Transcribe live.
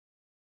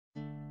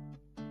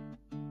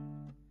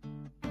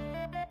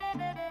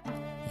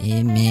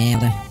Et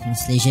merde, on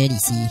se les gèle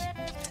ici.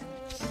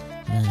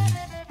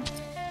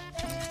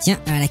 Tiens,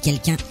 voilà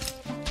quelqu'un.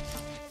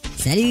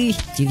 Salut,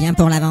 tu viens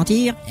pour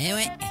l'aventure? Eh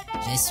ouais,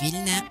 je suis le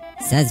nain.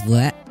 Ça se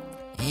voit.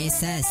 Et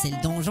ça, c'est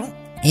le donjon?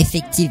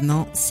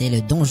 Effectivement, c'est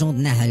le donjon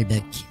de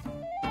Naheulbeuk.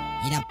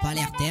 Il a pas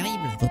l'air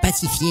terrible. Faut pas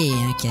s'y fier,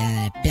 hein,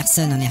 que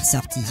personne en est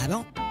ressorti. Ah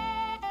bon?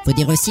 Faut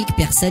dire aussi que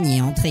personne y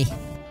est entré.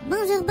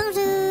 Bonjour,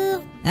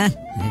 bonjour. Ah,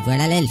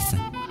 voilà l'elfe.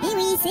 Eh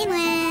oui, c'est moi.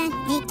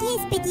 Et qui est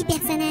ce petit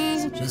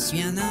personnage? Je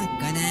suis un nain,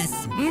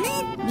 connasse. Un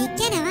nain? Mais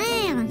quelle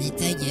horreur! Mais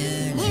ta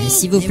gueule.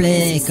 S'il vous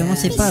plaît, c'est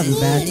commencez ça. pas à vous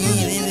battre.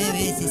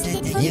 Ouais, c'est ça,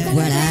 ta Et gueule.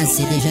 voilà,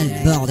 c'est déjà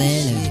le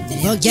bordel.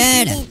 Vos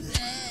gueules!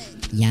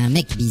 Il y a un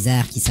mec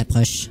bizarre qui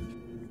s'approche.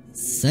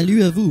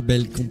 Salut à vous,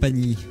 belle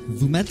compagnie.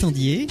 Vous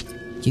m'attendiez?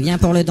 Tu viens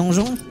pour le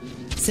donjon?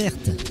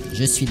 Certes,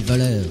 je suis le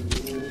voleur.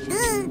 Oh,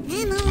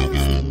 un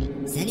monstre!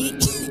 Salut,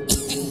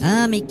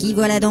 Ah, mais qui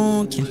voilà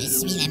donc? je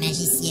suis la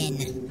magicienne.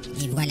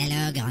 Et voilà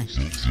l'ogre.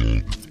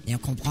 Et on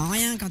comprend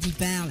rien quand il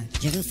parle.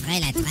 Je vous ferai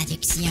la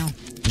traduction.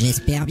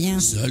 J'espère bien.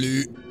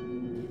 Salut,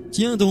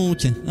 Tiens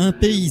donc, un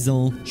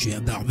paysan. je suis un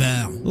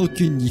barbare.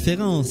 Aucune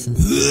différence.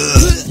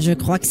 Je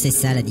crois que c'est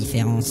ça la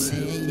différence.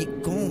 Il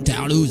est con.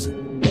 Tarlouse.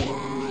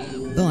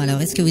 Bon,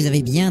 alors, est-ce que vous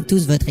avez bien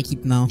tous votre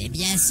équipement? Mais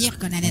bien sûr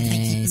qu'on a notre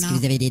Est-ce équipement. que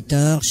vous avez des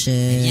torches,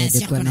 Bien de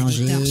sûr quoi qu'on a des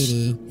manger torches.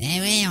 les- Eh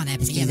oui, on a Est-ce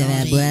pris que à vous avez à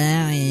manger.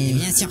 boire Et et...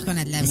 bien sûr qu'on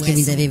a de la Est-ce boisson. que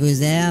vous avez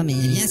vos armes et...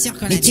 Bien sûr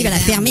qu'on a Mais des tu vas la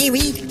armes. fermer,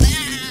 oui! Ah,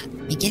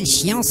 Mais quel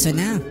chiant, ce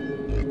nain!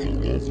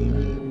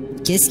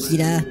 Qu'est-ce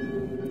qu'il a?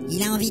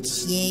 il a envie de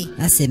chier.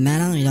 Ah, c'est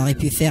malin, il aurait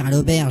pu faire à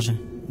l'auberge.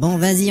 Bon,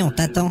 vas-y, on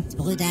t'attend.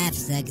 Broudaf,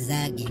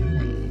 zag.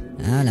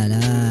 Ah là là...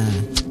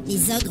 Les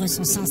ogres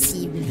sont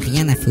sensibles.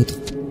 Rien à foutre.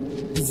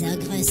 Les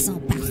ogres sont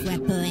parfois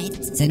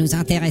poètes. Ça nous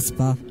intéresse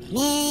pas. Mais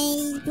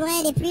il pourrait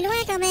aller plus loin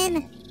quand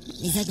même.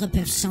 Les ogres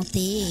peuvent chanter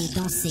et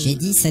danser. J'ai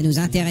dit, ça nous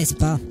intéresse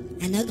pas.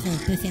 Un ogre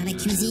peut faire la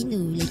cuisine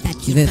ou les papiers.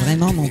 Tu veux peints.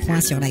 vraiment mon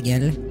poing sur la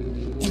gueule?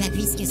 Eh ben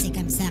puisque c'est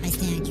comme ça,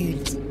 restez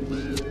inculte.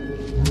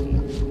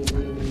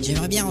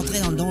 J'aimerais bien rentrer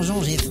dans le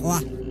donjon, j'ai froid.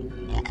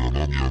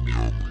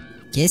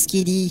 Qu'est-ce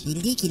qu'il dit?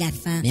 Il dit qu'il a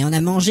faim. Mais on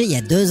a mangé il y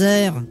a 2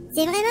 heures.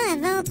 C'est vraiment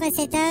un ventre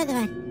cet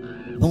ogre.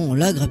 Bon,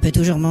 l'ogre peut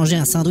toujours manger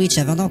un sandwich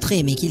avant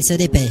d'entrer, mais qu'il se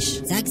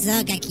dépêche.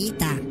 Zag,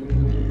 Akita.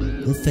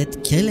 Au fait,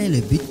 quel est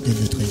le but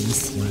de notre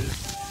mission?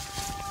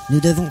 Nous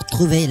devons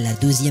trouver la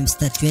 12e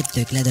statuette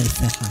de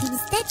Gladolfer. Une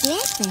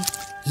statuette?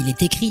 Il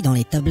est écrit dans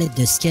les tablettes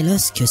de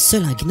Skelos que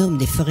seul un gnome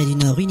des forêts du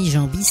Nord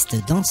unijambiste,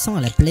 dansant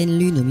à la pleine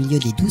lune au milieu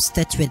des 12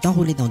 statuettes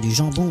enroulées dans du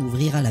jambon,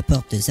 ouvrira la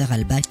porte de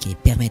Zaralbak et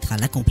permettra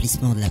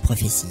l'accomplissement de la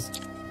prophétie.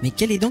 Mais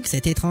quelle est donc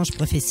cette étrange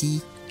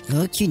prophétie?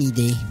 Aucune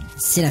idée.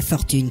 C'est la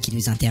fortune qui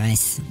nous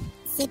intéresse.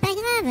 C'est pas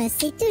grave,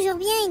 c'est toujours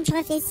bien une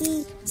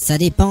prophétie. Ça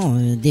dépend,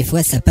 des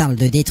fois ça parle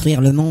de détruire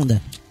le monde.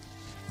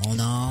 On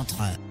entre.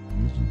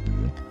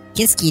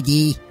 Qu'est-ce qu'il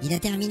dit? Il a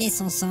terminé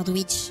son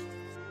sandwich.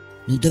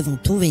 Nous devons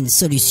trouver une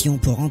solution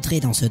pour entrer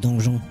dans ce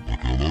donjon.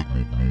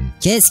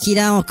 Qu'est-ce qu'il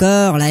a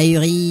encore, la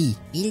hurie?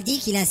 Il dit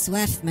qu'il a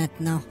soif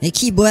maintenant. Et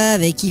qui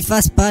boive et qui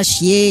fasse pas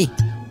chier.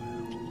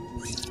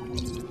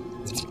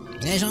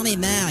 Mais j'en ai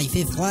marre, il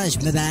fait froid, je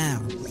me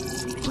barre.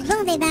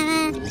 Bon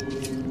débarras.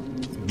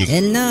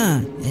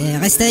 Elna,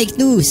 reste avec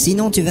nous,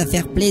 sinon tu vas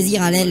faire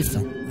plaisir à l'elfe.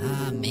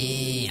 Ah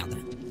merde.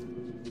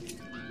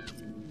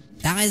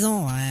 T'as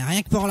raison,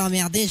 rien que pour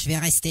l'emmerder, je vais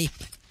rester.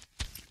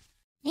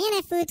 Rien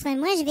à foutre,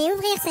 moi je vais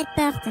ouvrir cette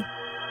porte.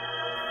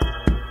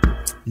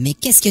 Mais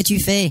qu'est-ce que tu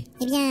fais?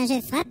 Eh bien, je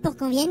frappe pour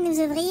qu'on vienne nous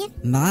ouvrir.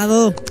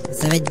 Bravo,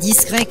 ça va être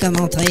discret comme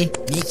entrée.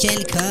 Mais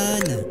quelle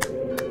conne!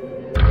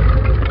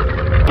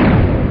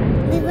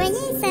 Vous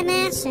voyez, ça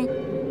marche.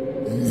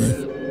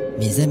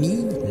 Mes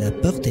amis, la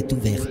porte est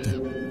ouverte.